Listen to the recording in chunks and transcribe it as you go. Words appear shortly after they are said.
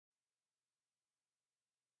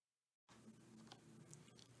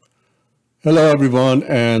Hello, everyone,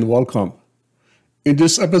 and welcome. In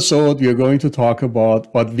this episode, we are going to talk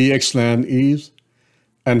about what vxlan is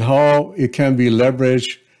and how it can be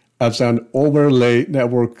leveraged as an overlay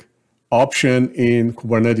network option in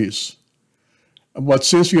Kubernetes. But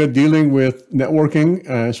since we are dealing with networking,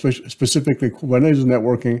 specifically Kubernetes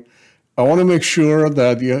networking, I want to make sure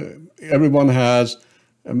that everyone has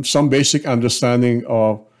some basic understanding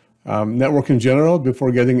of network in general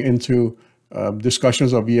before getting into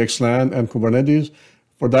discussions of vxlan and Kubernetes.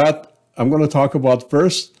 For that, I'm going to talk about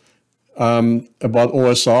first about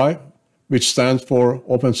OSI, which stands for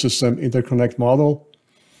Open Systems Interconnect model,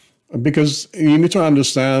 because you need to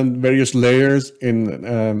understand various layers in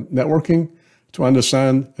networking to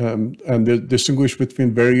understand and distinguish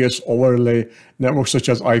between various overlay networks such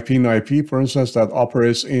as IP and IP, for instance, that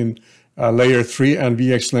operates in layer 3 and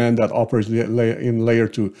vxlan that operates in layer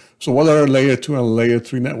 2. So what are layer 2 and layer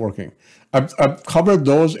 3 networking? I've covered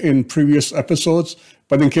those in previous episodes,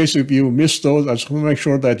 but in case if you missed those, I just want to make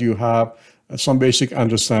sure that you have some basic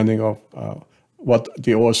understanding of what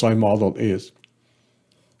the OSI model is.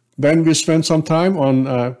 Then we spend some time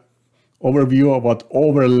on overview of what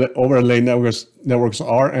overlay networks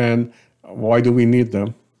are and why do we need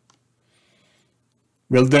them.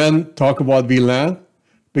 We'll then talk about VLAN,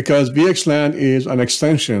 because VXLAN is an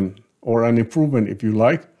extension or an improvement, if you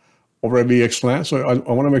like, over VXLAN. So I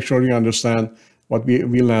want to make sure you understand what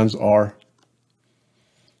VLANs are.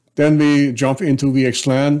 Then we jump into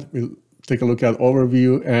VXLAN. We'll take a look at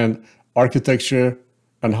overview and architecture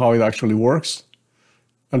and how it actually works.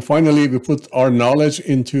 And finally, we put our knowledge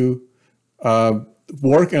into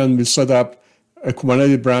work, and we set up a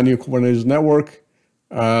brand new Kubernetes network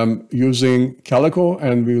using Calico,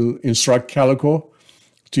 and we'll instruct Calico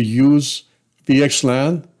to use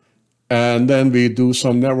VXLAN. And then we do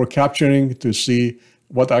some network capturing to see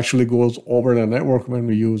what actually goes over the network when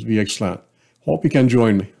we use VXLAN. Hope you can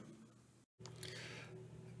join me.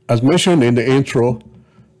 As mentioned in the intro,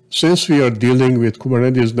 since we are dealing with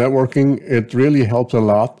Kubernetes networking, it really helps a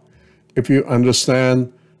lot if you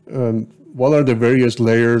understand what are the various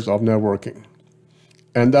layers of networking.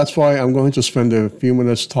 And that's why I'm going to spend a few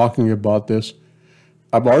minutes talking about this.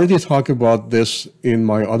 I've already talked about this in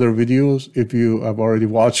my other videos. If you have already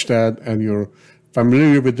watched that and you're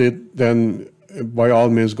familiar with it, then by all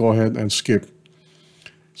means, go ahead and skip.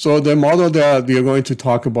 So the model that we are going to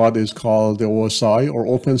talk about is called the OSI, or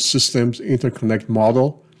Open Systems Interconnect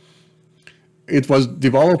model. It was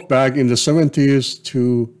developed back in the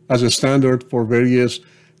 70s as a standard for various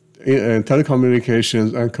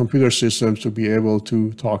telecommunications and computer systems to be able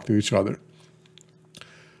to talk to each other.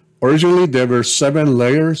 Originally, there were 7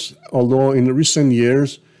 layers, although in recent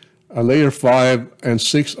years, layer 5 and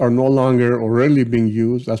 6 are no longer or rarely being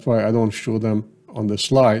used. That's why I don't show them on the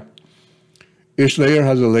slide. Each layer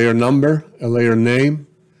has a layer number, a layer name,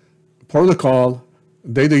 protocol,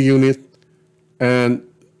 data unit, and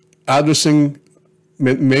addressing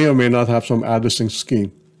may or may not have some addressing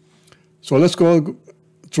scheme. So let's go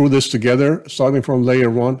through this together, starting from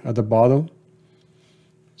layer 1 at the bottom.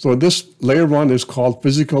 So this layer 1 is called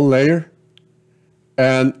physical layer,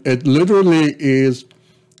 and it literally is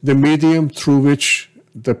the medium through which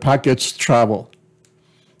the packets travel.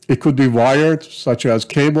 It could be wired, such as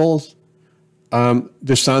cables.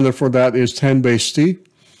 The standard for that is 10BASE-T,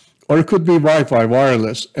 or it could be Wi-Fi,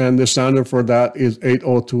 wireless, and the standard for that is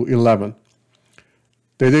 802.11.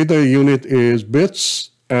 The data unit is bits,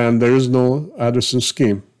 and there is no addressing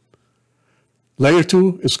scheme. Layer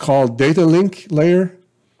 2 is called data link layer.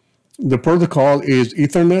 The protocol is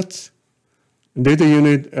Ethernet. Data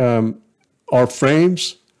unit are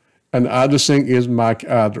frames, and addressing is MAC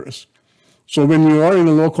address. So when you are in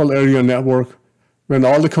a local area network, when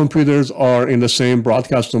all the computers are in the same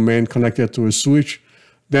broadcast domain connected to a switch,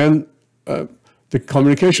 then the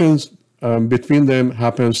communications between them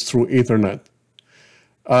happens through Ethernet.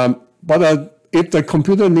 But if the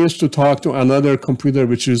computer needs to talk to another computer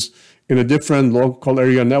which is in a different local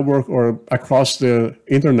area network or across the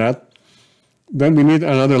internet, then we need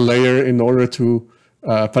another layer in order to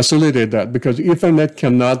facilitate that, because Ethernet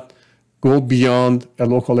cannot go beyond a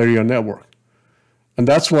local area network. And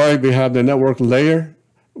that's why we have the network layer,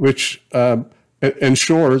 which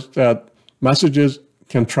ensures that messages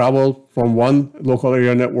can travel from one local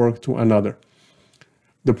area network to another.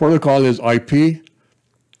 The protocol is IP.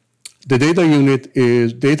 The data unit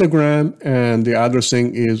is datagram, and the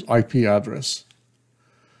addressing is IP address.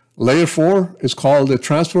 Layer 4 is called the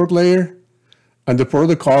transport layer, and the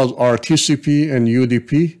protocols are TCP and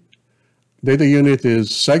UDP. Data unit is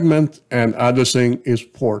segment, and addressing is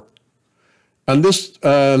port. And this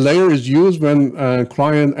layer is used when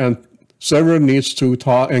client and server needs to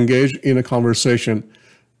engage in a conversation,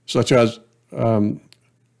 such as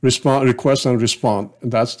request and respond.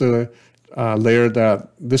 And that's the layer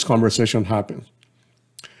that this conversation happens.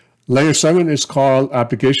 Layer 7 is called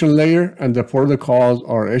application layer, and the protocols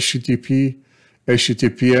are HTTP,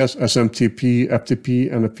 HTTPS, SMTP,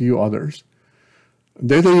 FTP, and a few others.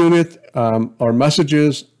 Data unit are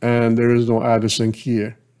messages, and there is no addressing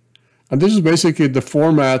here. And this is basically the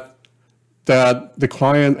format that the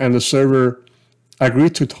client and the server agree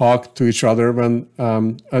to talk to each other when,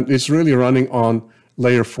 and it's really running on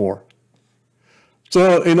layer 4.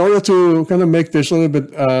 So in order to kind of make this a little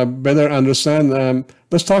bit better understand,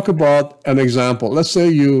 let's talk about an example. Let's say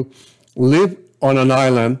you live on an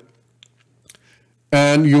island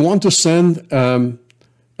and you want to send a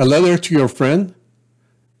letter to your friend,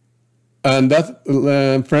 and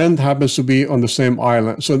that friend happens to be on the same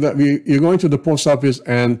island. So that you're going to the post office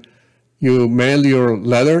and you mail your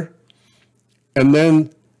letter, and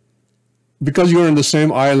then because you're in the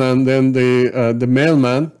same island, then the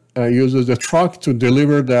mailman uses the truck to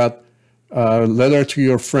deliver that letter to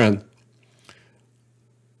your friend.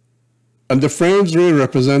 And the frames really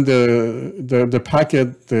represent the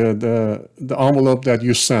packet, the envelope that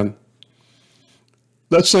you send.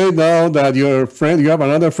 Let's say now that your friend, you have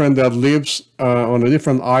another friend that lives on a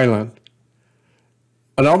different island.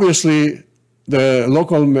 And obviously the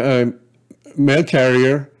local mail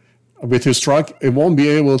carrier with his truck, it won't be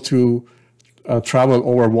able to travel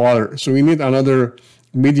over water. So we need another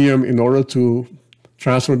medium in order to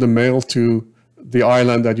transfer the mail to the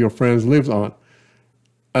island that your friends live on.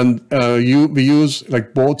 And we use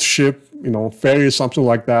like boat, ship, ferry, something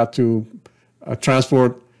like that to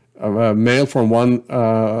transport mail from one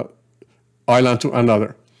island to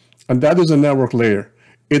another. And that is a network layer.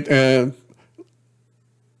 It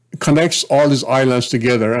connects all these islands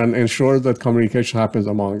together and ensures that communication happens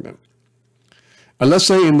among them. And let's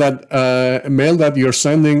say in that mail that you're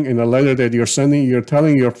sending, in a letter that you're sending, you're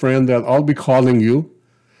telling your friend that I'll be calling you,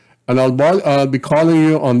 and I'll be calling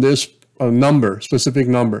you on this specific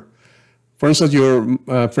number. For instance, your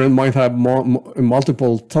friend might have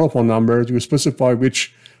multiple telephone numbers. You specify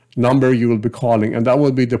which number you will be calling, and that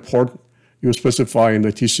will be the port you specify in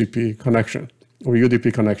the TCP connection or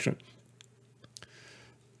UDP connection.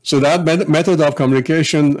 So that method of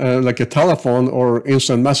communication, like a telephone or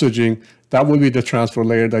instant messaging, that will be the transfer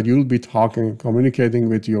layer that you'll be communicating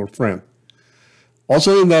with your friend.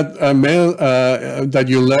 Also in that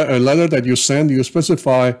letter that you send, you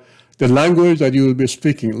specify the language that you will be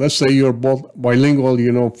speaking. Let's say you're both bilingual,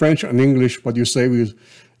 French and English, but you say we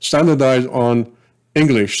standardize on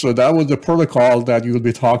English. So that was the protocol that you'll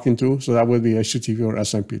be talking to. So that will be HTTP or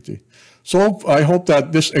SMPT. So I hope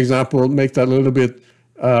that this example make that a little bit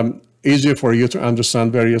easier for you to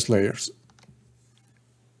understand various layers.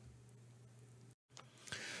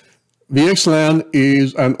 VXLAN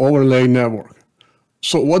is an overlay network.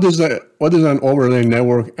 So what is an overlay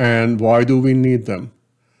network and why do we need them?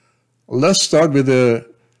 Let's start with a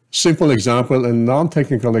simple example, a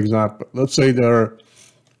non-technical example. Let's say there are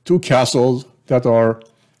two castles that are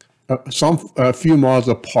a few miles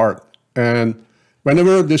apart. And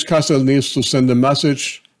whenever this castle needs to send a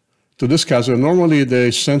message to this castle, normally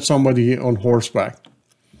they send somebody on horseback.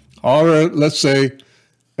 However, let's say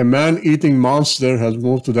a man-eating monster has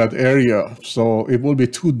moved to that area, so it will be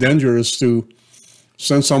too dangerous to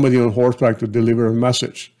send somebody on horseback to deliver a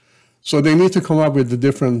message. So they need to come up with a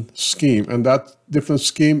different scheme, and that different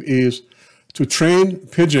scheme is to train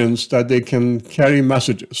pigeons that they can carry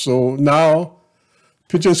messages. So now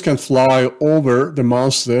pigeons can fly over the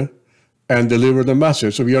monster and deliver the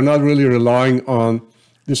message. So we are not really relying on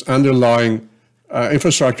this underlying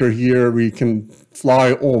infrastructure here. We can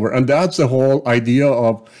fly over. And that's the whole idea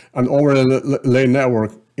of an overlay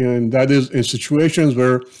network. And that is in situations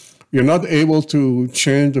where you're not able to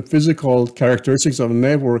change the physical characteristics of a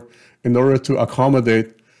network in order to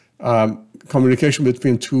accommodate communication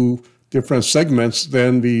between two different segments,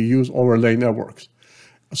 then we use overlay networks.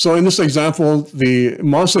 So in this example, the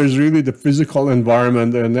monster is really the physical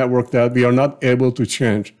environment, the network that we are not able to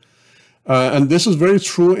change. And this is very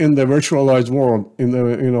true in the virtualized world. In the,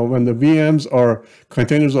 when the VMs or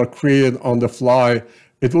containers are created on the fly,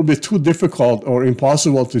 it will be too difficult or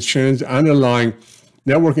impossible to change the underlying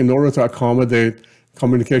network in order to accommodate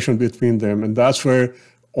communication between them. And that's where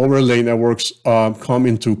overlay networks come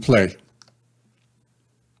into play.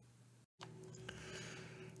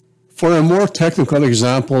 For a more technical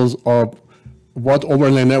examples of what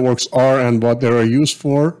overlay networks are and what they are used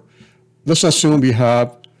for, let's assume we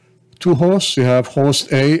have two hosts. We have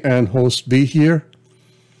host A and host B here.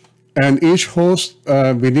 And each host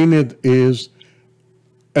within it is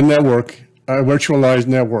a network, a virtualized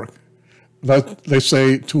network. Let's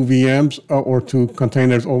say 2 VMs or 2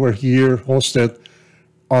 containers over here hosted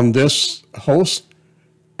on this host,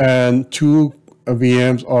 and 2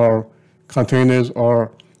 VMs or containers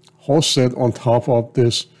are hosted on top of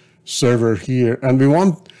this server here. And we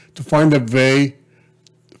want to find a way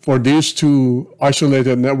for these 2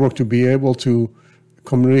 isolated networks to be able to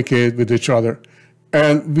communicate with each other.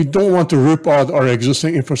 And we don't want to rip out our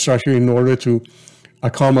existing infrastructure in order to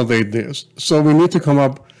accommodate this. So we need to come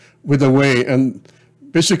up with a way, and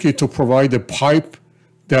basically to provide a pipe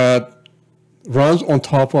that runs on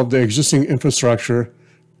top of the existing infrastructure,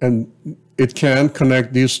 and it can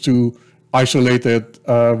connect these 2 isolated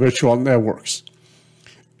virtual networks.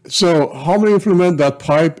 So how we implement that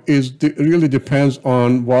pipe really depends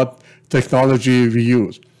on what technology we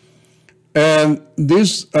use. And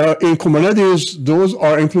these, in Kubernetes, those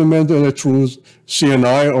are implemented through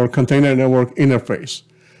CNI or Container Network Interface.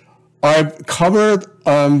 I've covered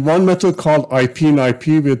one method called IP and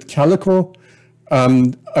IP with Calico.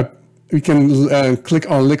 You can click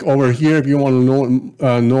on link over here if you want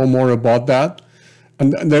to know more about that.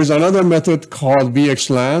 And there's another method called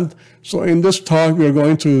vxlan. So in this talk, we're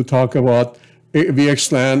going to talk about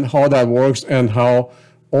vxlan, how that works, and how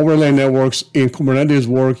overlay networks in Kubernetes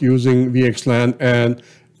work using vxlan and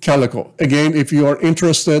Calico. Again, if you are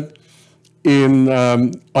interested in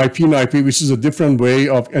IP and IP, which is a different way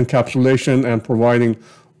of encapsulation and providing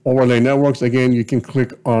overlay networks, again, you can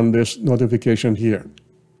click on this notification here.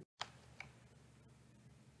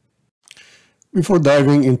 Before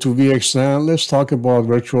diving into VXLAN, let's talk about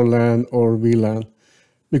virtual LAN or VLAN,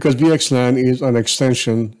 because VXLAN is an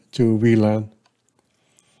extension to VLAN.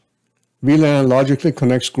 VLAN logically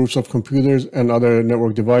connects groups of computers and other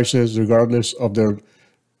network devices regardless of their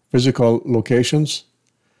physical locations.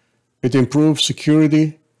 It improves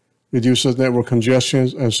security, reduces network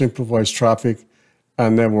congestions, and simplifies traffic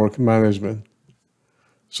and network management.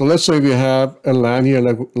 So let's say we have a LAN here,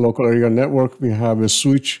 like local area network, we have a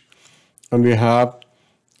switch, and we have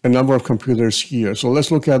a number of computers here. So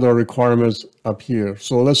let's look at our requirements up here.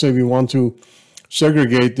 So let's say we want to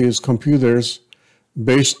segregate these computers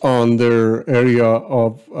based on their area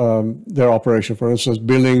of their operation. For instance,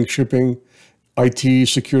 billing, shipping, IT,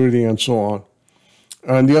 security, and so on.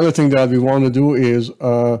 And the other thing that we want to do is,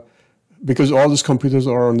 because all these computers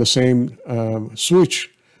are on the same switch,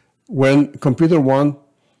 when computer 1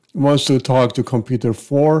 wants to talk to computer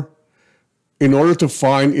 4, in order to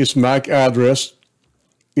find its MAC address,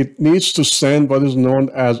 it needs to send what is known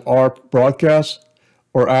as ARP broadcast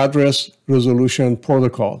or address resolution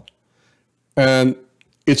protocol. And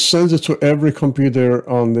it sends it to every computer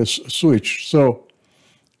on this switch. So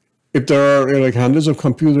if there are like hundreds of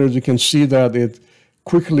computers, you can see that it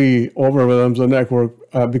quickly overwhelms the network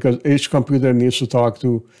because each computer needs to talk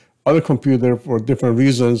to other computer for different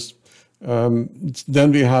reasons.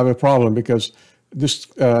 Then we have a problem because this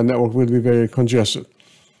network will be very congested.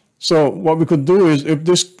 So what we could do is, if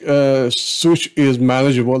this switch is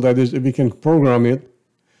manageable, that is, if we can program it,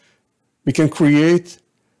 we can create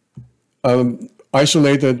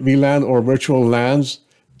isolated VLAN or virtual LANs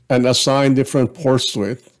and assign different ports to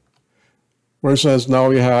it. For instance, now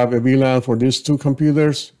we have a VLAN for these 2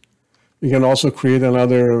 computers. We can also create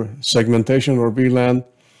another segmentation or VLAN,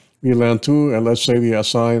 VLAN 2, and let's say we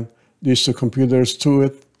assign these 2 computers to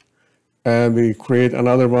it. And we create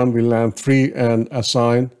another one, VLAN 3, and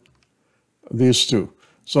assign these 2.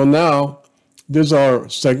 So now these are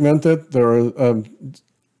segmented. They're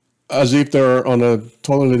as if they're on a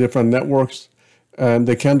totally different networks, and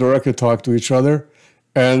they can directly talk to each other.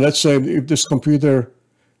 And let's say if this computer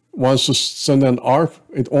wants to send an ARP,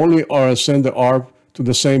 it only send the ARP to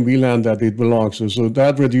the same VLAN that it belongs to. So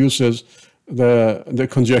that reduces the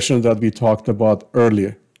congestion that we talked about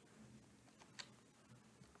earlier.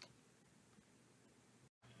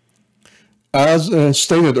 As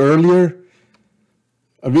stated earlier,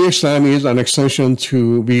 VXLAN is an extension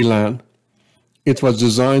to VLAN. It was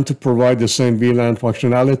designed to provide the same VLAN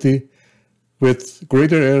functionality with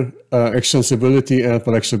greater extensibility and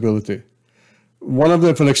flexibility. One of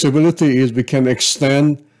the flexibility is we can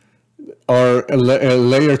extend our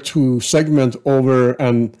layer 2 segment over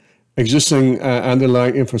an existing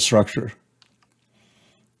underlying infrastructure.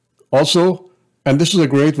 Also, and this is a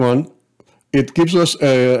great one, it gives us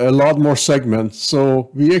a lot more segments.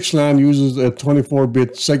 So VXLAN uses a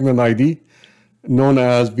 24-bit segment ID known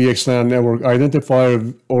as VXLAN Network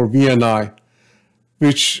Identifier or VNI,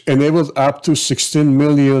 which enables up to 16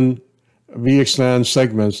 million VXLAN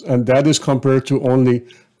segments, and that is compared to only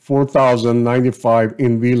 4,095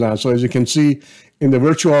 in VLAN. So as you can see, in the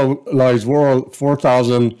virtualized world,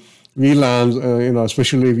 4,000 VLANs,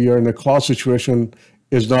 especially if you're in a cloud situation,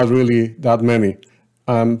 is not really that many.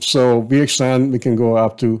 So VXLAN, we can go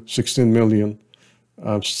up to 16 million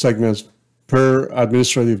segments per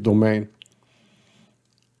administrative domain.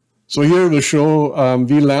 So here we show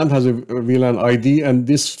VLAN has a VLAN ID, and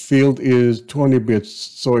this field is 20 bits,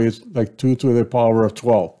 so it's like 2 to the power of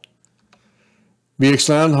 12.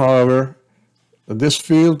 VXLAN, however, this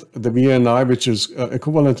field, the VNI, which is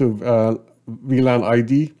equivalent to VLAN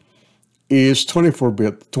ID, is 24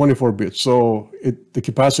 bits. So the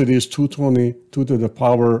capacity is 222 to the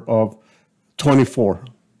power of 24.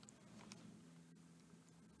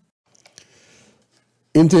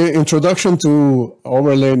 In the introduction to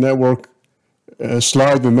overlay network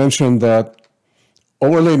slide, we mentioned that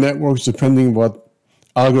overlay networks, depending what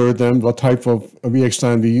algorithm, what type of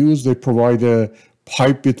VXLAN we use, they provide a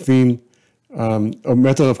pipe between a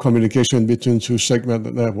method of communication between two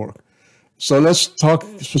segment network. So let's talk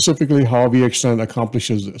specifically how VXLAN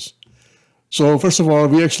accomplishes this. So first of all,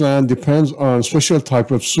 VXLAN depends on a special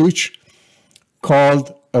type of switch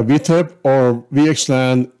called a VTEP or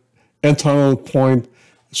VXLAN internal point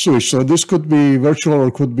switch. So this could be virtual or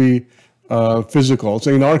could be physical.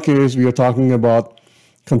 So in our case, we are talking about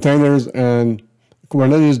containers and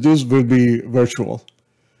Kubernetes. This will be virtual.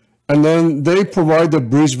 And then they provide the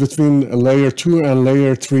bridge between layer 2 and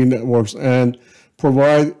layer 3 networks and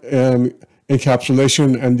provide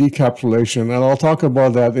encapsulation and decapsulation. And I'll talk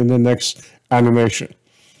about that in the next animation.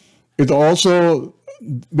 It also,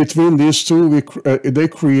 between these two, they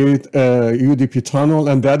create a UDP tunnel,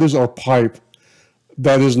 and that is our pipe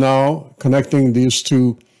that is now connecting these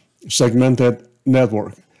two segmented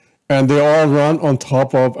network. And they all run on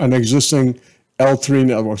top of an existing L3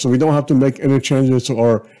 network. So we don't have to make any changes to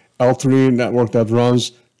our L3 network that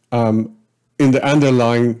runs in the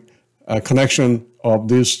underlying connection of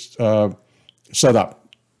this setup.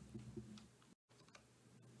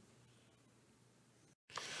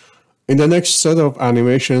 In the next set of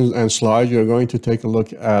animations and slides, you're going to take a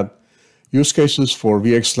look at use cases for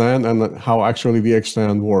VXLAN and how actually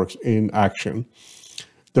VXLAN works in action.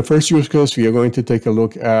 The first use case, we are going to take a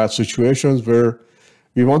look at situations where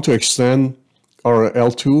we want to extend our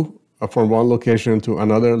L2 from one location to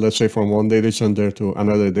another, let's say from one data center to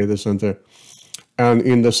another data center. And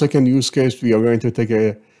in the second use case, we are going to take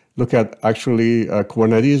a look at actually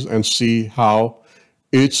Kubernetes and see how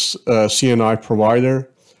its CNI provider,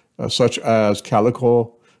 such as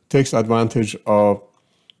Calico, takes advantage of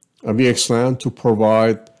VXLAN to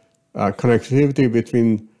provide connectivity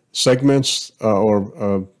between segments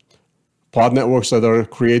or pod networks that are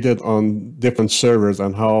created on different servers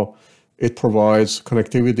and how it provides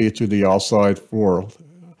connectivity to the outside world.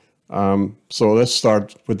 So let's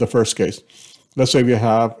start with the first case. Let's say we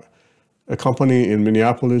have a company in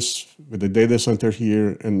Minneapolis with a data center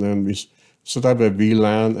here, and then we set up a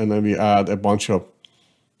VLAN, and then we add a bunch of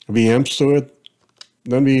VMs to it.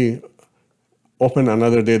 Then we open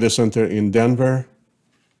another data center in Denver,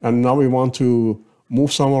 and now we want to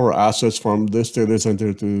move some of our assets from this data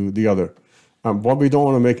center to the other. But we don't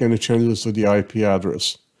want to make any changes to the IP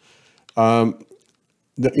address.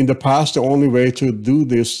 In the past, the only way to do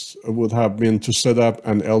this would have been to set up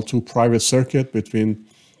an L2 private circuit between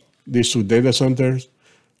these two data centers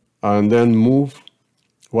and then move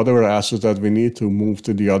whatever assets that we need to move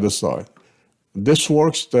to the other side. This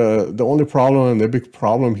works. The only problem, and the big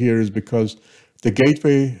problem here, is because the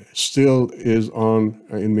gateway still is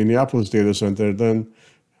in Minneapolis data center. Then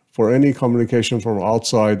for any communication from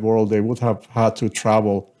outside world, they would have had to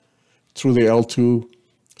travel through the L2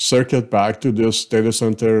 circuit back to this data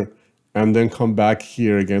center and then come back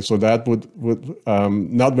here again. So that would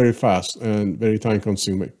not very fast and very time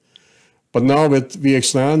consuming. But now with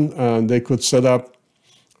VXLAN, they could set up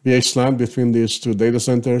VXLAN between these two data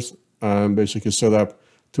centers and basically set up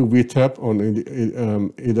two VTEP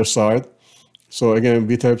on either side. So again,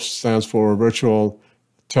 VTEP stands for Virtual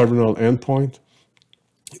Terminal Endpoint.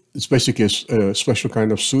 It's basically a special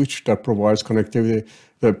kind of switch that provides connectivity,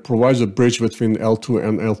 that provides a bridge between L2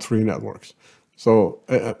 and L3 networks. So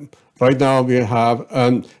right now we have,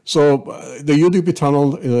 so the UDP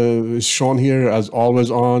tunnel is shown here as always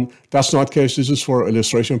on. That's not the case. This is for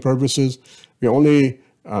illustration purposes. We only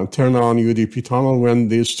turn on UDP tunnel when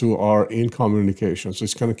these two are in communication. So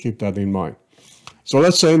it's going to keep that in mind. So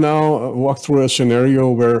let's say now walk through a scenario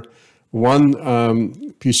where one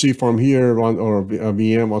PC from here or a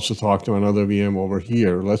VM wants to talk to another VM over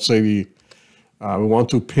here. Let's say we want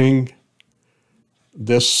to ping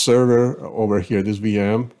this server over here, this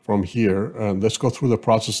VM from here, and let's go through the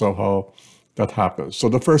process of how that happens. So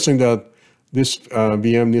the first thing that this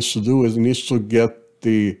VM needs to do is it needs to get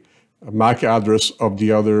the MAC address of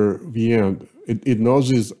the other VM. It knows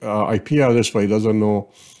his IP address, but it doesn't know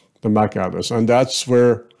the MAC address. And that's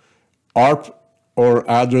where ARP, or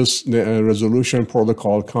address resolution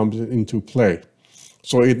protocol, comes into play.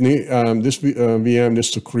 So this VM needs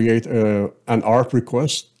to create an ARP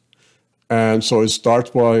request. And so it starts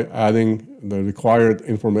by adding the required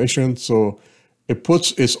information. So it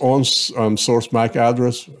puts its own source MAC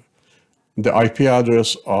address, the IP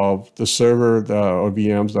address of the server or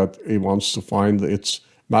VMs that it wants to find its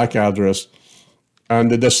MAC address. And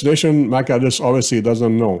the destination MAC address, obviously, it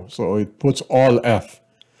doesn't know. So it puts all F.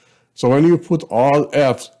 So when you put all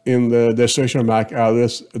F in the destination MAC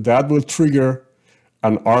address, that will trigger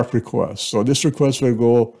an ARP request. So this request will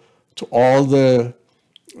go to all the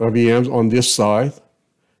VMs on this side,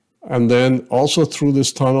 and then also through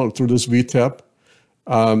this tunnel, through this VTEP.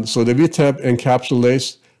 So the VTEP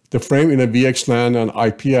encapsulates the frame in a vxlan and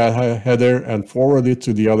IP header and forward it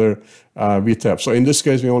to the other VTEP. So in this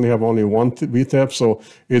case, we only have one VTEP. So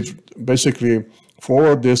it basically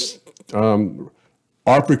forward this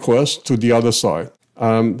ARP request to the other side.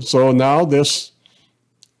 So now this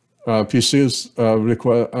PC's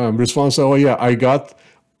response, oh yeah, I got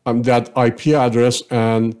that IP address,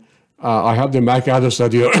 and I have the MAC address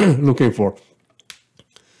that you're looking for.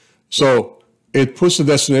 So it puts the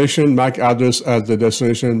destination MAC address as the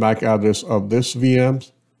destination MAC address of this VM.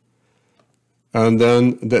 And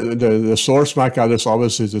then the source MAC address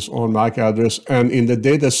obviously is its own MAC address. And in the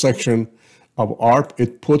data section of ARP,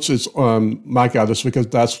 it puts its MAC address because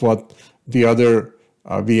that's what the other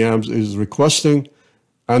VMs is requesting.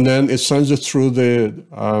 And then it sends it through the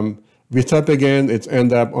VTEP again. It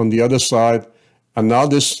ends up on the other side. And now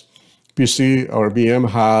this PC or VM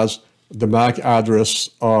has the MAC address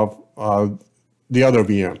of the other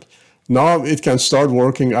VM. Now it can start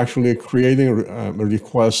working, actually creating a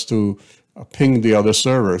request to ping the other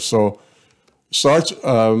server. So start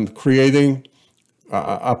creating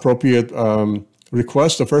appropriate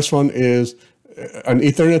requests. The first one is an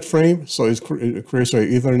Ethernet frame. So it creates an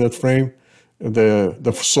Ethernet frame.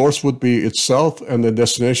 The source would be itself, and the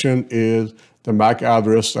destination is the MAC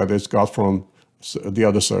address that it's got from the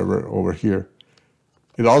other server over here.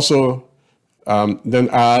 It also then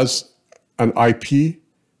adds an IP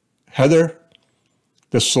header.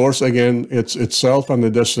 The source, again, it's itself, and the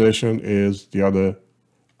destination is the other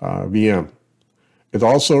VM. It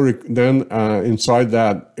also then inside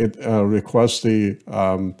that, it requests the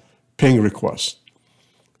ping request.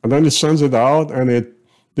 And then it sends it out, and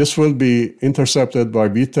this will be intercepted by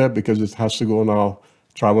VTEP because it has to go now,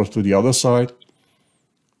 travel to the other side.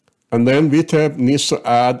 And then VTEP needs to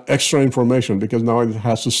add extra information because now it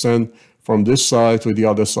has to send from this side to the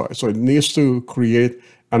other side. So it needs to create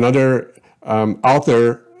another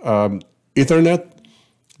outer Ethernet.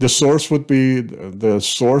 The source would be the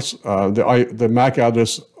source, the MAC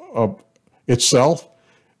address of itself,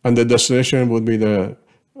 and the destination would be the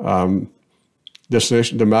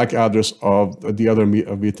MAC address of the other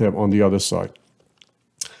VTEP on the other side.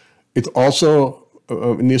 It also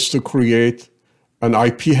needs to create an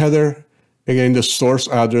IP header. Again, the source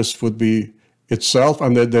address would be itself,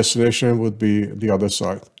 and the destination would be the other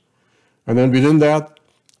side. And then within that,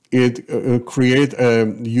 it create a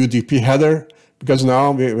UDP header, because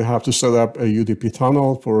now we have to set up a UDP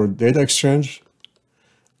tunnel for data exchange.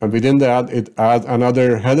 And within that, it adds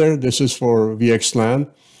another header. This is for vxlan.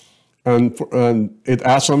 And it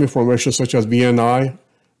adds some information such as VNI,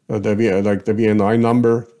 like the VNI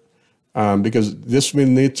number, because this will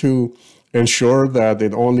need to ensure that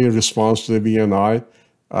it only responds to the VNI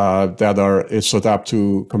that is set up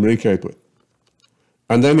to communicate with.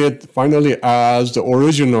 And then it finally adds the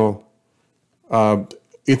original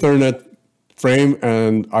Ethernet frame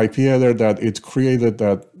and IP header that it created,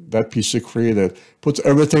 that PC created, puts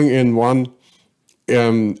everything in one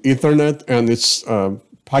Ethernet and its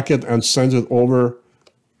packet and sends it over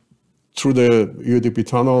through the UDP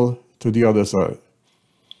tunnel to the other side.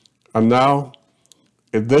 And now,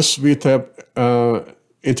 if this VTEP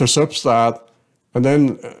intercepts that, and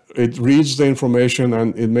then it reads the information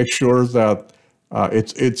and it makes sure that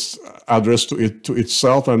it's addressed to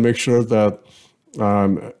itself, and make sure that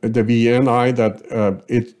the VNI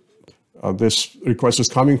that this request is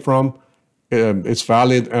coming from, it's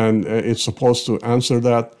valid, and it's supposed to answer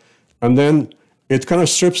that. And then it kind of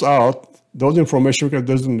strips out those information because it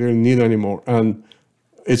doesn't really need anymore. And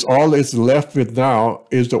all it's left with now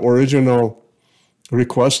is the original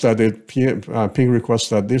request that ping request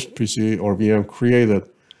that this PC or VM created,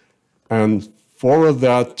 and forward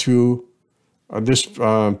that to this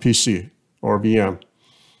PC or VM.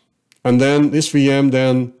 And then this VM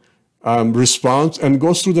then responds and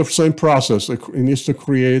goes through the same process. It needs to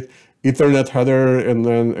create Ethernet header, and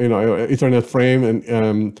then Ethernet frame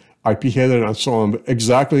and IP header and so on.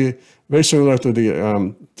 Exactly, very similar to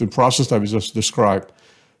the process that we just described,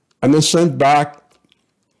 and then sent back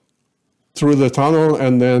through the tunnel,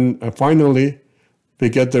 and then finally we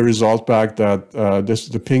get the result back that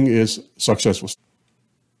the ping is successful.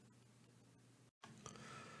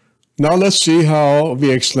 Now let's see how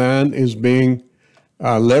vxlan is being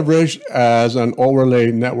leveraged as an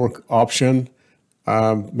overlay network option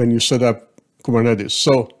when you set up Kubernetes.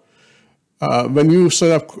 So when you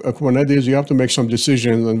set up Kubernetes, you have to make some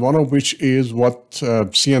decisions, and one of which is what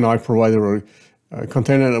CNI provider or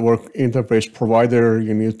container network interface provider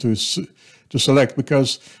you need to select,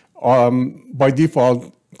 because by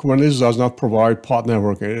default, Kubernetes does not provide pod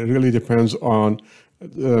network. It really depends on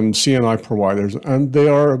CNI providers, and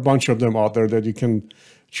there are a bunch of them out there that you can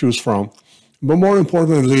choose from. But more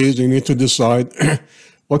importantly, you need to decide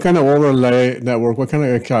what kind of overlay network, what kind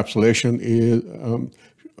of encapsulation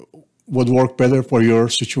would work better for your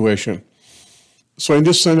situation. So in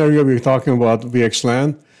this scenario, we're talking about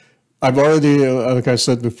vxlan. I've already, like I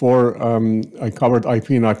said before, I covered IP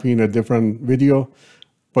and IP in a different video.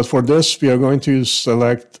 But for this, we are going to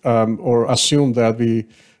select or assume that we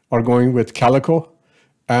are going with Calico,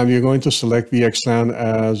 and we're going to select vxlan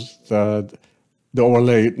as the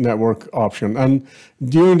overlay network option. And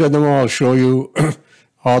during the demo, I'll show you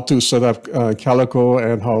how to set up Calico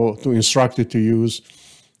and how to instruct it to use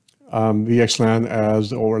vxlan as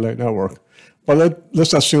the overlay network. But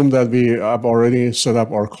let's assume that we have already set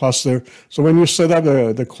up our cluster. So when you set up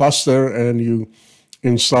the cluster and you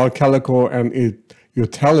install Calico and you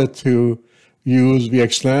tell it to use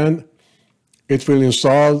vxlan, it will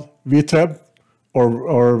install vtep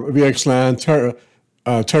or vxlan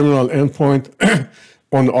terminal endpoint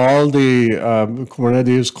on all the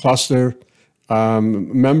Kubernetes cluster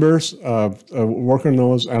members, worker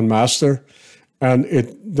nodes and master, and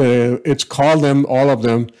it's called them, all of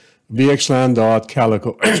them,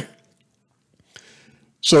 vxlan.calico.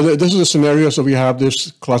 So this is a scenario. So we have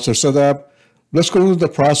this cluster set up. Let's go through the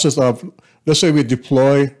process of, let's say we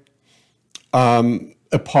deploy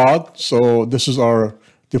a pod. So this is our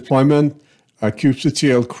deployment,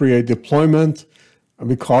 kubectl create deployment, and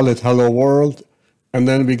we call it hello world. And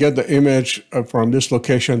then we get the image from this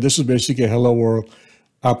location. This is basically a hello world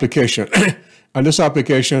application. And this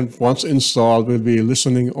application, once installed, will be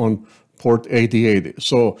listening on port 8080.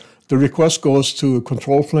 So the request goes to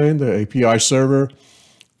control plane, the API server.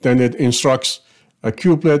 Then it instructs a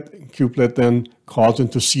kubelet. Kubelet then calls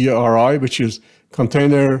into CRI, which is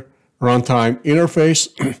Container Runtime Interface,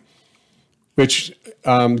 which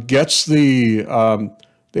gets the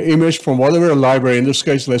image from whatever library. In this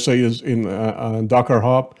case, let's say is in Docker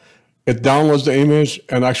Hub. It downloads the image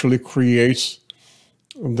and actually creates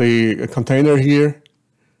the container here.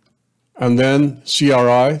 And then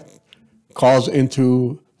CRI calls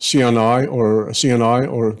into CNI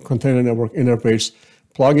or Container Network Interface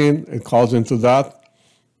plugin. It calls into that,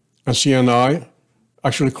 and CNI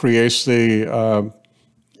actually creates the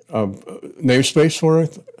namespace for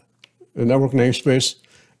it, the network namespace,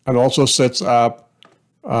 and also sets up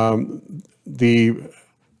the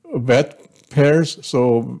VET pairs.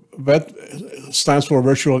 So VET stands for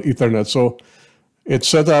Virtual Ethernet. So it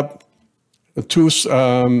set up two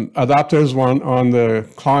adapters, one on the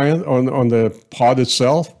client, on the pod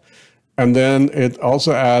itself, and then it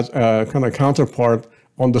also adds a kind of counterpart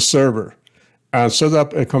on the server and set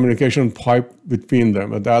up a communication pipe between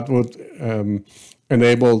them. And that would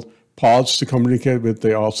enable pods to communicate with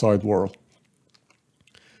the outside world.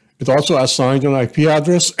 It also assigns an IP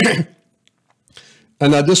address.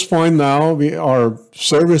 And at this point now, our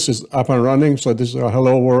service is up and running. So this is a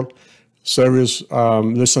hello world service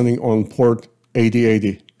listening on port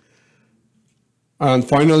 8080. And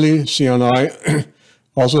finally, CNI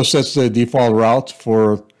also sets the default route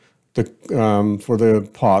for the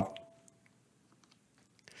pod.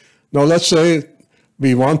 Now let's say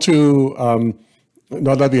we want to,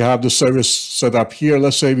 now that we have the service set up here,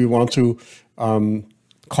 let's say we want to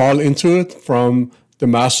call into it from the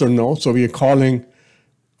master node. So we are calling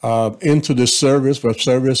into this service, web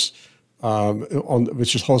service,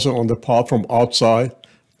 which is hosted on the pod from outside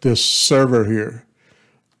this server here.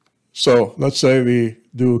 So let's say we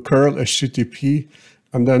do curl HTTP,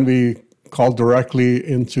 and then we call directly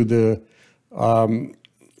into the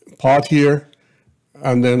pod here,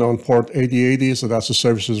 and then on port 8080, so that's the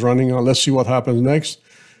service is running on. Let's see what happens next.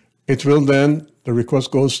 It will then, the request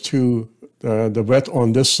goes to the VET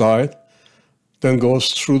on this side, then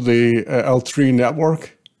goes through the L3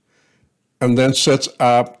 network, and then sets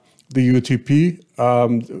up the UTP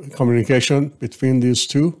communication between these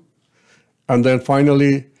two. And then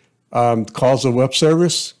finally, calls the web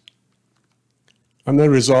service, and the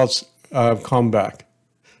results come back.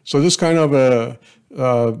 So this kind of a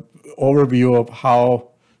overview of how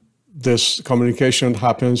this communication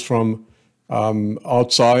happens from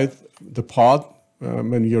outside the pod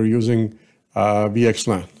when you're using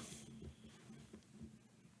vxlan.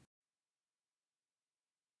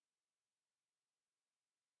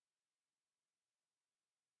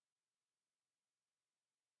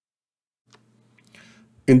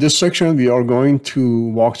 In this section, we are going to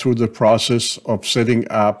walk through the process of setting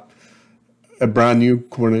up a brand new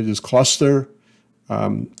Kubernetes cluster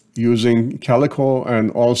using Calico,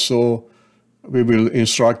 and also we will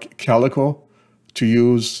instruct Calico to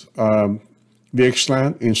use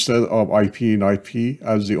vxlan instead of IP and IP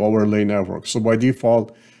as the overlay network. So by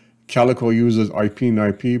default, Calico uses IP and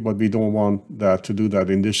IP, but we don't want that to do that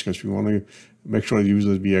in this case. We want to make sure it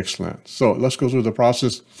uses vxlan. So let's go through the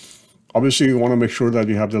process. Obviously, you want to make sure that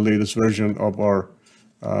you have the latest version of our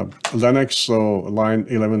Linux. So line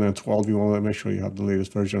 11 and 12, you want to make sure you have the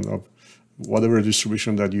latest version of whatever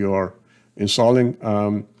distribution that you are installing.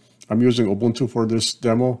 I'm using Ubuntu for this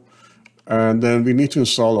demo. And then we need to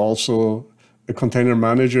install also a container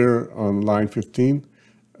manager on line 15.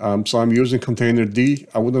 So I'm using containerd.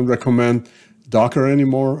 I wouldn't recommend Docker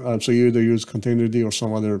anymore. So you either use containerd or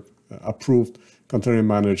some other approved container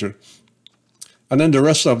manager. And then the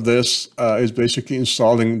rest of this is basically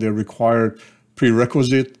installing the required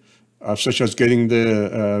prerequisite, such as getting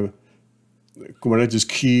the Kubernetes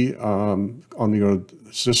key on your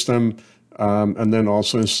system, and then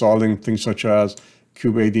also installing things such as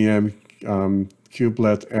kubeadm,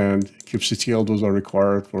 kubelet, and kubectl. Those are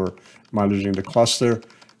required for managing the cluster.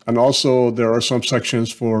 And also there are some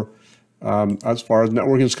sections for, as far as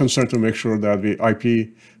networking is concerned, to make sure that the IP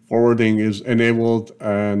forwarding is enabled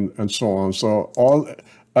and so on. So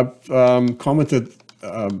I've commented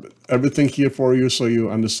everything here for you so you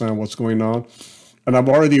understand what's going on. And I've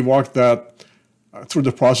already walked that through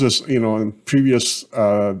the process, in previous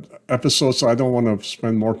episodes, so I don't want to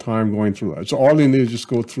spend more time going through that. So all you need is just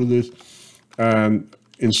go through this and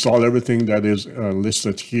install everything that is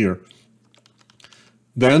listed here.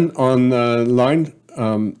 Then on line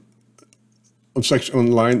on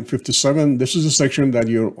line 57, this is a section that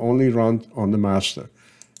you only run on the master.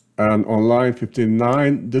 And on line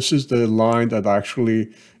 59, this is the line that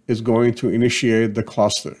actually is going to initiate the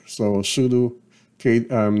cluster. So sudo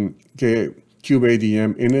kubeadm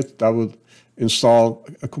init, that would install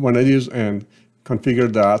a Kubernetes and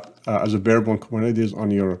configure that as a barebone Kubernetes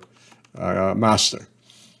on your master.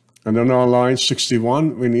 And then on line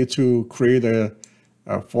 61, we need to create a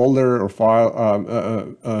folder or file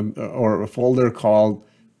or a folder called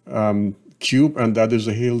kube, and that is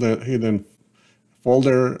a hidden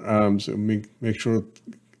folder. So make sure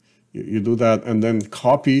you do that, and then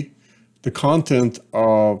copy the content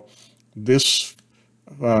of this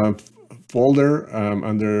folder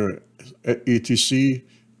under etc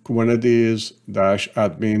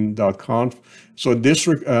kubernetes-admin.conf. So this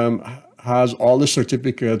has all the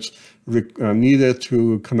certificates needed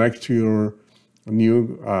to connect to your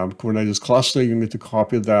new Kubernetes cluster. You need to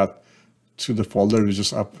copy that to the folder you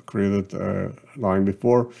just created line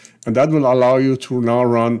before. And that will allow you to now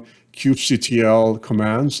run kubectl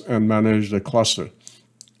commands and manage the cluster.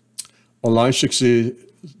 On line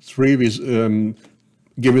 63, we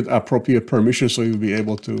give it appropriate permission so you'll be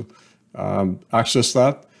able to access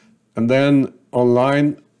that. And then on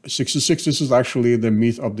line 66, this is actually the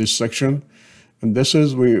meat of this section. And this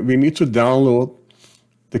is, we need to download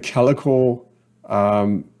the Calico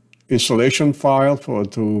installation file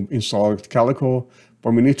to install Calico,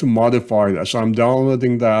 but we need to modify that. So I'm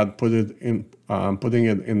downloading that, putting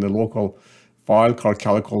it in the local file called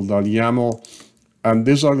calico.yaml. And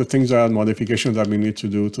these are the things that modifications that we need to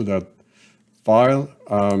do to that file.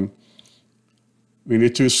 We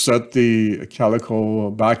need to set the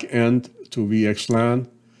Calico backend to vxlan.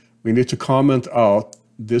 We need to comment out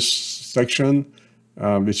this section,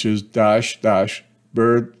 which is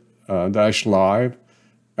 --bird -live,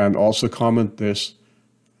 and also comment this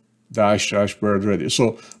 --bird ready.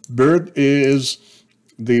 So bird is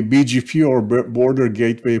the BGP or border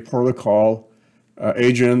gateway protocol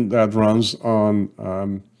agent that runs on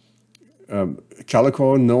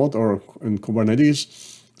Calico node or in Kubernetes.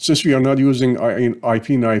 Since we are not using IP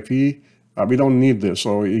and IP, we don't need this,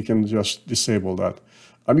 so you can just disable that.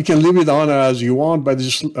 You can leave it on as you want, but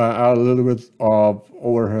just add a little bit of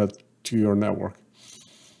overhead to your network.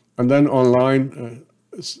 And then on line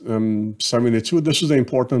 72, this is the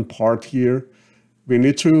important part here. We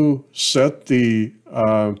need to set the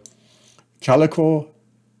Calico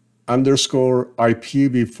underscore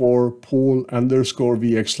IPv4 pool underscore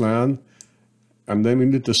vxlan, and then we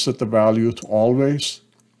need to set the value to always.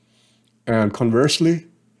 And conversely,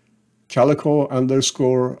 Calico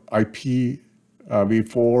underscore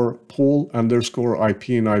IPv4 pool underscore IP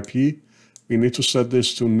and IP, we need to set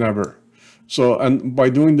this to never. So, and by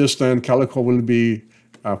doing this, then Calico will be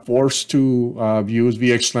forced to use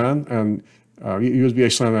VXLAN and use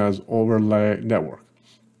VXLAN as overlay network.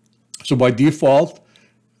 So by default,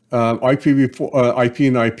 IP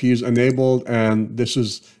and IP is enabled and this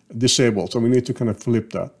is disabled. So we need to kind of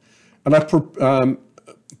flip that. And I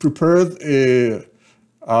prepared a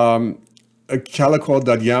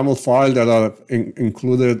calico.yaml file that I've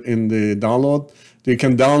included in the download. You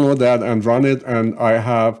can download that and run it. And I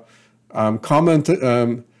have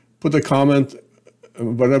put a comment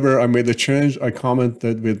whenever I made a change. I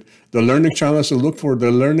commented with the learning channel. So look for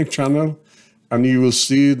the learning channel, and you will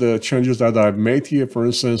see the changes that I've made here. For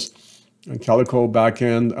instance, Calico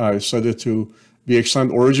backend, I set it to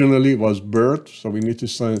VXLAN. Originally was BERT, so we need to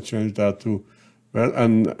change that to BERT.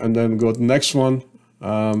 And then go to the next one.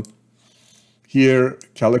 Here,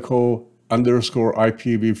 Calico underscore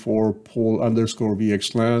IPv4 pool underscore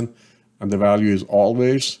VXLAN, and the value is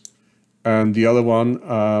always. And the other one,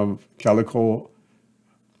 Calico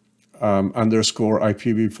underscore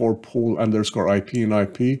IPv4 pool underscore IP and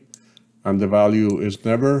IP, and the value is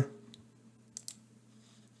never.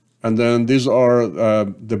 And then these are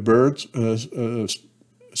the BERT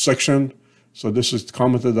section. So this is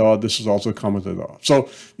commented out. This is also commented out. So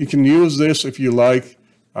you can use this if you like,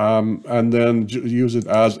 and then use it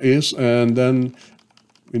as is. And then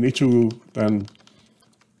we need to then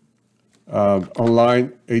on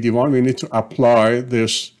line 81, we need to apply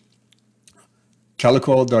this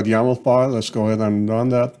calico.yaml file. Let's go ahead and run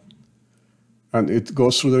that. And it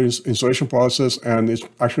goes through the installation process, and it's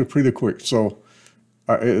actually pretty quick. So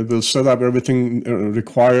it will set up everything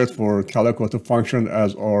required for Calico to function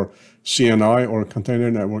as our CNI or Container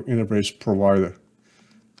Network Interface provider.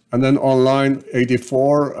 And then on line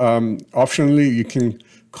 84, optionally, you can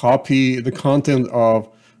copy the content of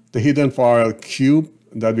the hidden file cube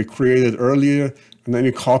that we created earlier, and then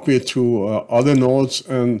you copy it to other nodes.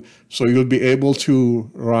 And so you'll be able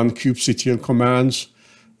to run kubectl commands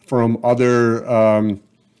from other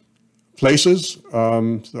places,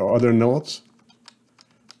 so other nodes.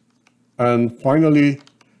 And finally,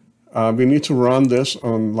 we need to run this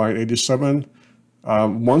on line 87.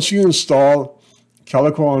 Once you install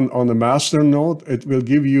Calico on the master node, it will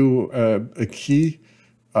give you a key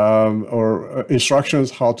or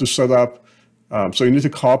instructions how to set up. So you need to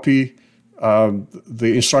copy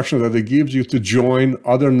the instruction that it gives you to join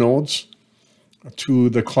other nodes to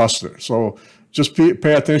the cluster. So just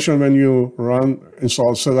pay attention when you run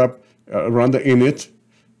install setup, run the init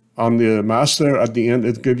on the master. At the end,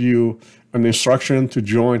 it gives you an instruction to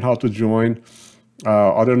join, how to join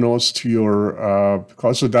other nodes to your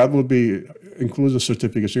cluster. That will be includes a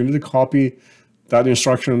certificate. So you need to copy that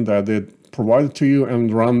instruction that it provided to you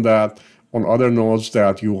and run that on other nodes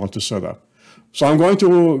that you want to set up. So I'm going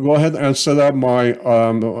to go ahead and set up my,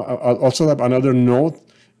 I'll set up another node,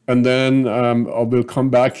 and then I will come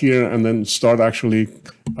back here and then start actually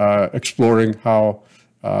exploring how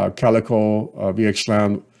Calico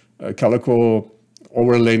VXLAN, Calico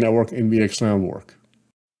overlay network in VXLAN work.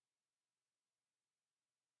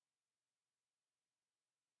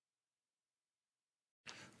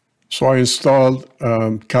 So I installed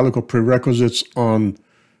Calico prerequisites on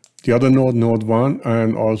the other node, node 1,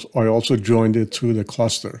 and I also joined it to the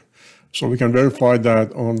cluster. So we can verify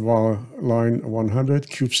that on line 100,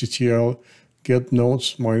 kubectl get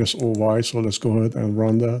nodes minus -oy. So let's go ahead and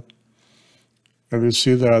run that. And we'll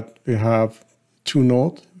see that we have two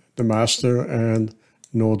nodes, the master and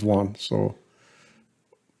node 1. So,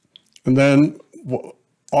 and then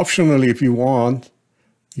optionally, if you want,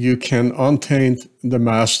 you can untaint the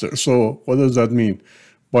master. So what does that mean?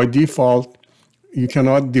 By default, you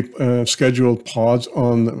cannot schedule pods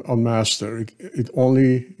on master. You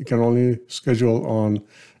can only schedule on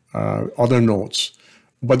other nodes.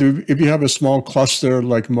 But if you have a small cluster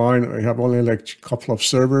like mine, I have only like a couple of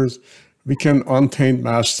servers, we can untaint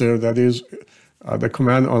master. That is, the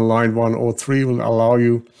command on line 103 will allow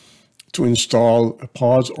you to install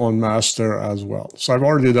pods on master as well. So I've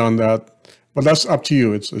already done that, but that's up to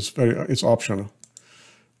you. It's optional.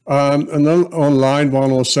 And then on line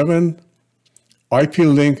 107, IP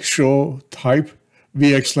link show type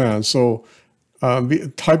VXLAN. So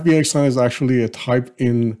type VXLAN is actually a type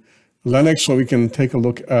in Linux, so we can take a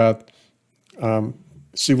look at,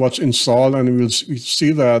 see what's installed, and we'll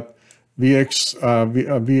see that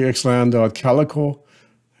vxlan.calico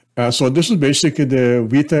So this is basically the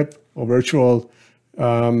VTEP or virtual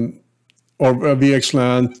or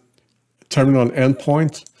VXLAN terminal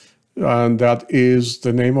endpoint. And that is,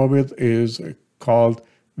 the name of it is called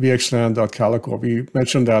vxlan.calico. We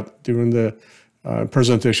mentioned that during the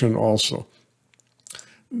presentation also.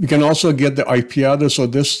 We can also get the IP address. So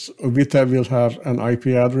this VTEP will have an IP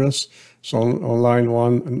address. So on line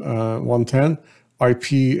 110,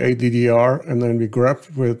 IP ADDR, and then we grep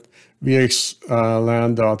with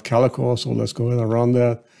vxlan.calico. So let's go ahead and run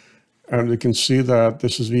that. And we can see that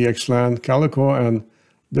this is vxlan.calico, and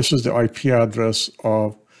this is the IP address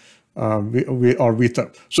of our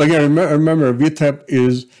VTEP. So again, remember VTEP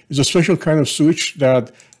is a special kind of switch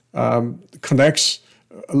that connects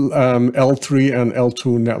L3 and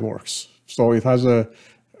L2 networks. So it has a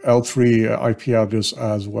L3 IP address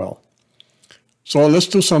as well. So let's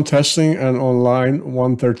do some testing, and on line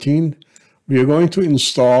 113, we are going to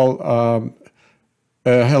install a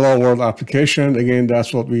Hello World application. Again,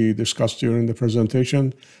 that's what we discussed during the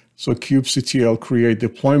presentation. So kubectl create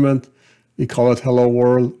deployment. We call it Hello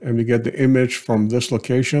World, and we get the image from this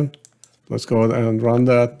location. Let's go ahead and run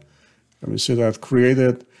that. Let me see that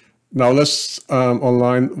created. Now let's, on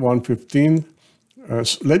line 115,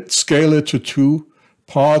 let's scale it to 2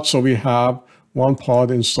 pods. So we have one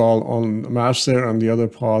pod installed on master and the other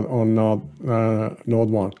pod on node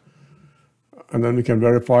 1. And then we can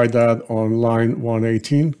verify that on line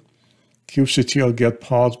 118. kubectl get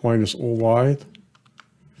pods minus O wide.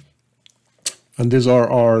 And these are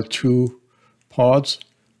our 2 pods.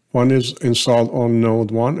 One is installed on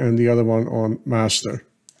node 1 and the other one on master.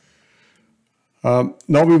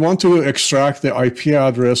 Now we want to extract the IP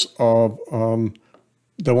address of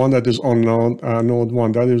the one that is on node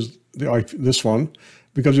 1. That is the IP, this one,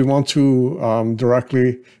 because we want to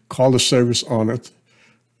directly call the service on it.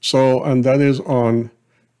 So, and that is on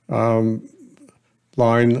line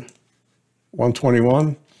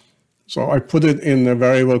 121. So I put it in a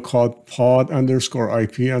variable called pod underscore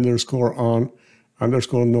IP underscore on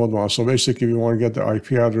underscore node 1. So basically we want to get the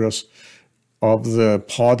IP address of the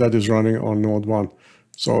pod that is running on node 1.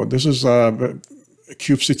 So this is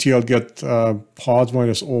kubectl get pods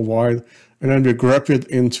minus O wide, and then we grep it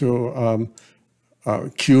into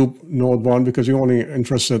kube node 1 because we're only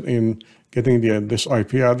interested in getting this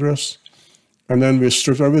IP address. And then we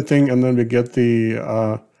strip everything, and then we get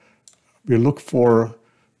the, we look for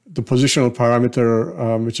the positional parameter,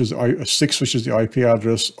 which is 6, which is the IP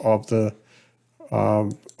address of the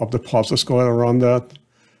pods. Let's go ahead and run that.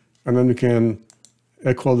 And then we can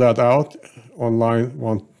echo that out on line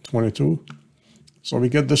 122. So we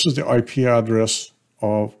get, this is the IP address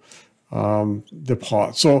of the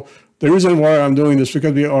pod. So the reason why I'm doing this,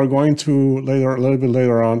 because we are going to a little bit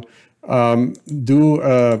later on, do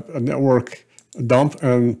a network dump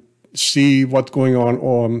and see what's going on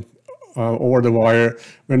over the wire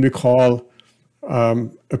when we call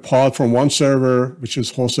a pod from one server, which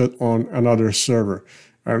is hosted on another server.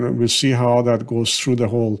 And we'll see how that goes through the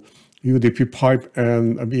whole UDP pipe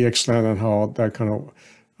and VXLAN and how that kind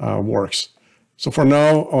of works. So for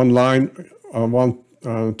now, on line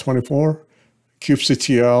 124,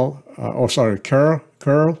 kubectl,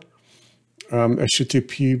 curl,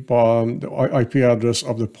 HTTP the IP address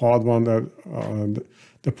of the pod one,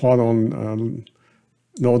 the pod on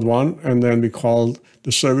node 1, and then we call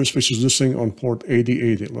the service which is listening on port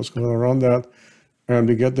 8080. Let's go around that, and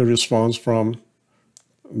we get the response from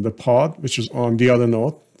the pod, which is on the other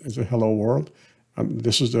node. It's a hello world.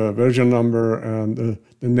 This is the version number and the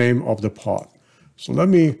name of the pod. So let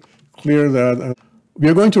me clear that. We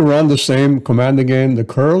are going to run the same command again, the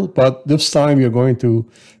curl, but this time we are going to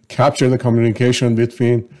capture the communication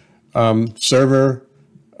between server,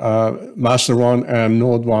 master 1, and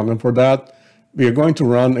node 1. And for that, we are going to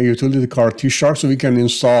run a utility called T-Shark, so we can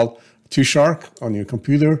install T-Shark on your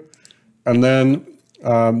computer. And then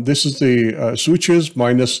this is the switches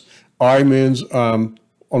minus I means on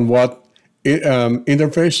what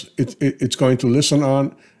interface it's going to listen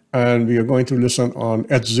on, and we are going to listen on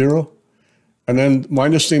H0. And then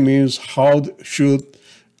minus C means how should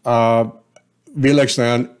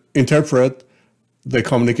VXLAN interpret the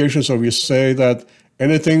communication. So we say that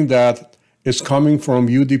anything that is coming from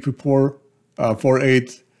UDP port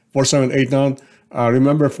 4789,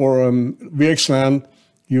 remember for VXLAN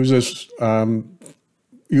uses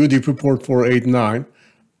UDP port 489,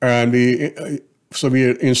 and so we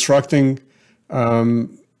are instructing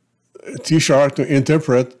T-Shark to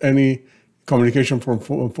interpret any communication from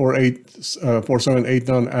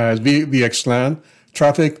 4789 as VXLAN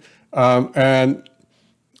traffic, and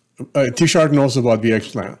T-Shark knows about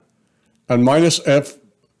VXLAN. And minus F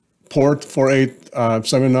port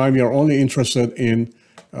 4879, we are only interested in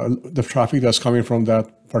the traffic that's coming from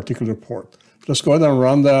that particular port. Let's go ahead and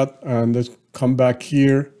run that, and let's come back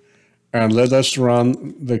here and let us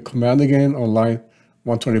run the command again on line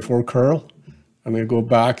 124 curl. And then go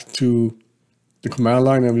back to the command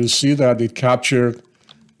line, and we'll see that it captured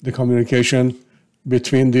the communication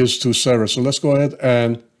between these two servers. So let's go ahead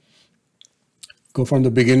and go from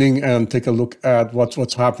the beginning and take a look at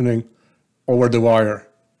what's happening over the wire.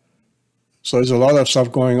 So there's a lot of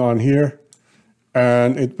stuff going on here,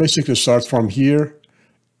 and it basically starts from here.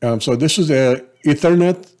 So this is the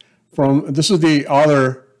Ethernet this is the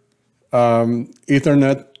other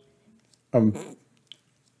Ethernet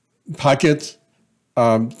packet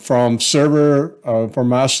from server for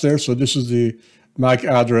master. So this is the MAC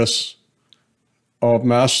address of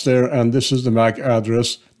master, and this is the MAC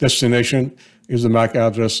address. Destination is the MAC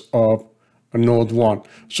address of node 1.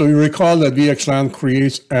 So you recall that vxlan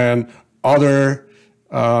creates an other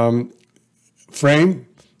frame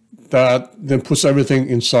that then puts everything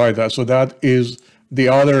inside that. So that is the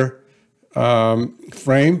other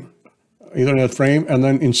frame, Ethernet frame, and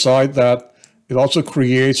then inside that it also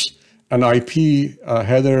creates an IP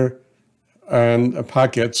header and a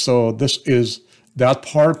packet. So this is that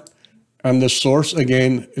part, and the source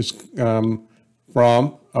again is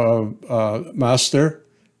from master,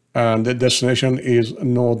 and the destination is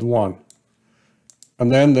node 1.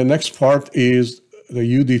 And then the next part is the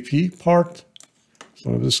UDP part. So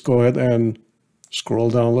let's go ahead and scroll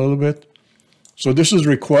down a little bit. So this is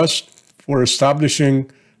request for establishing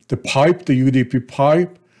the pipe, the UDP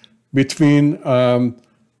pipe between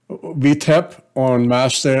VTEP on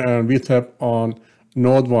master and VTEP on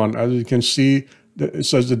node 1. As you can see, it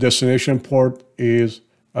says the destination port is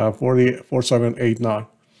 4789.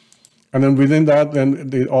 And then within that, then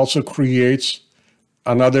it also creates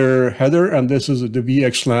another header, and this is the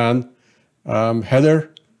vxlan header.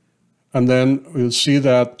 And then we'll see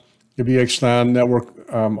that the vxlan network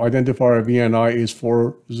identifier VNI is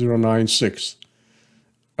 4096.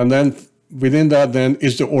 And then within that then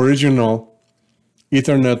is the original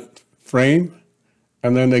Ethernet frame.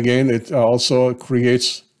 And then again, it also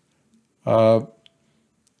creates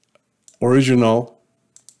original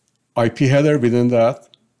IP header within that.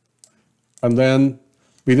 And then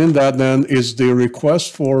within that then is the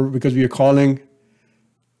request for, because we are calling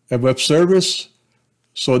a web service.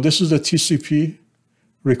 So this is the TCP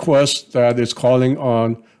request that is calling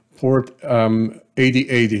on port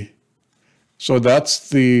 8080. So that's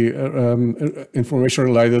the information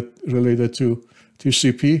related to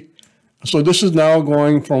TCP. So this is now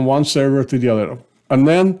going from one server to the other. And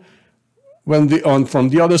then when from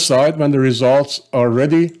the other side, when the results are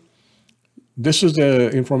ready, this is the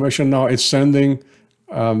information now it's sending.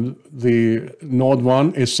 The node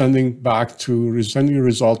 1 is sending the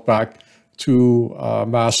result back to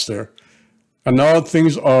master. And now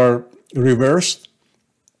things are reversed.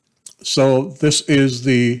 So this is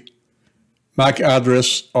the MAC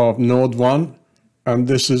address of node 1, and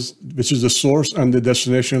which is the source, and the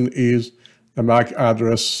destination is the MAC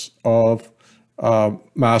address of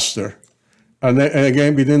master. And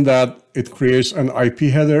again, within that, it creates an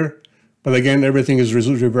IP header, but again, everything is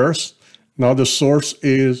reversed. Now the source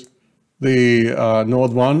is the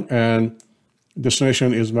node 1, and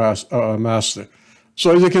destination is master.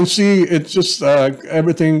 So as you can see, it's just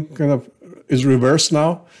everything kind of is reversed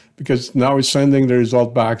now, because now it's sending the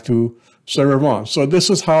result back to server 1. So this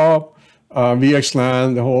is how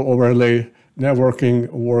vxlan, the whole overlay networking,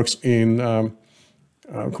 works in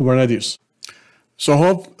Kubernetes. So I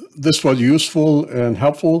hope this was useful and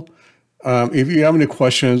helpful. If you have any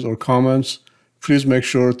questions or comments, please make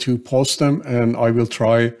sure to post them, and I will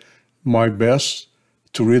try my best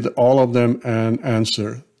to read all of them and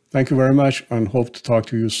answer. Thank you very much, and hope to talk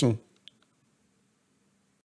to you soon.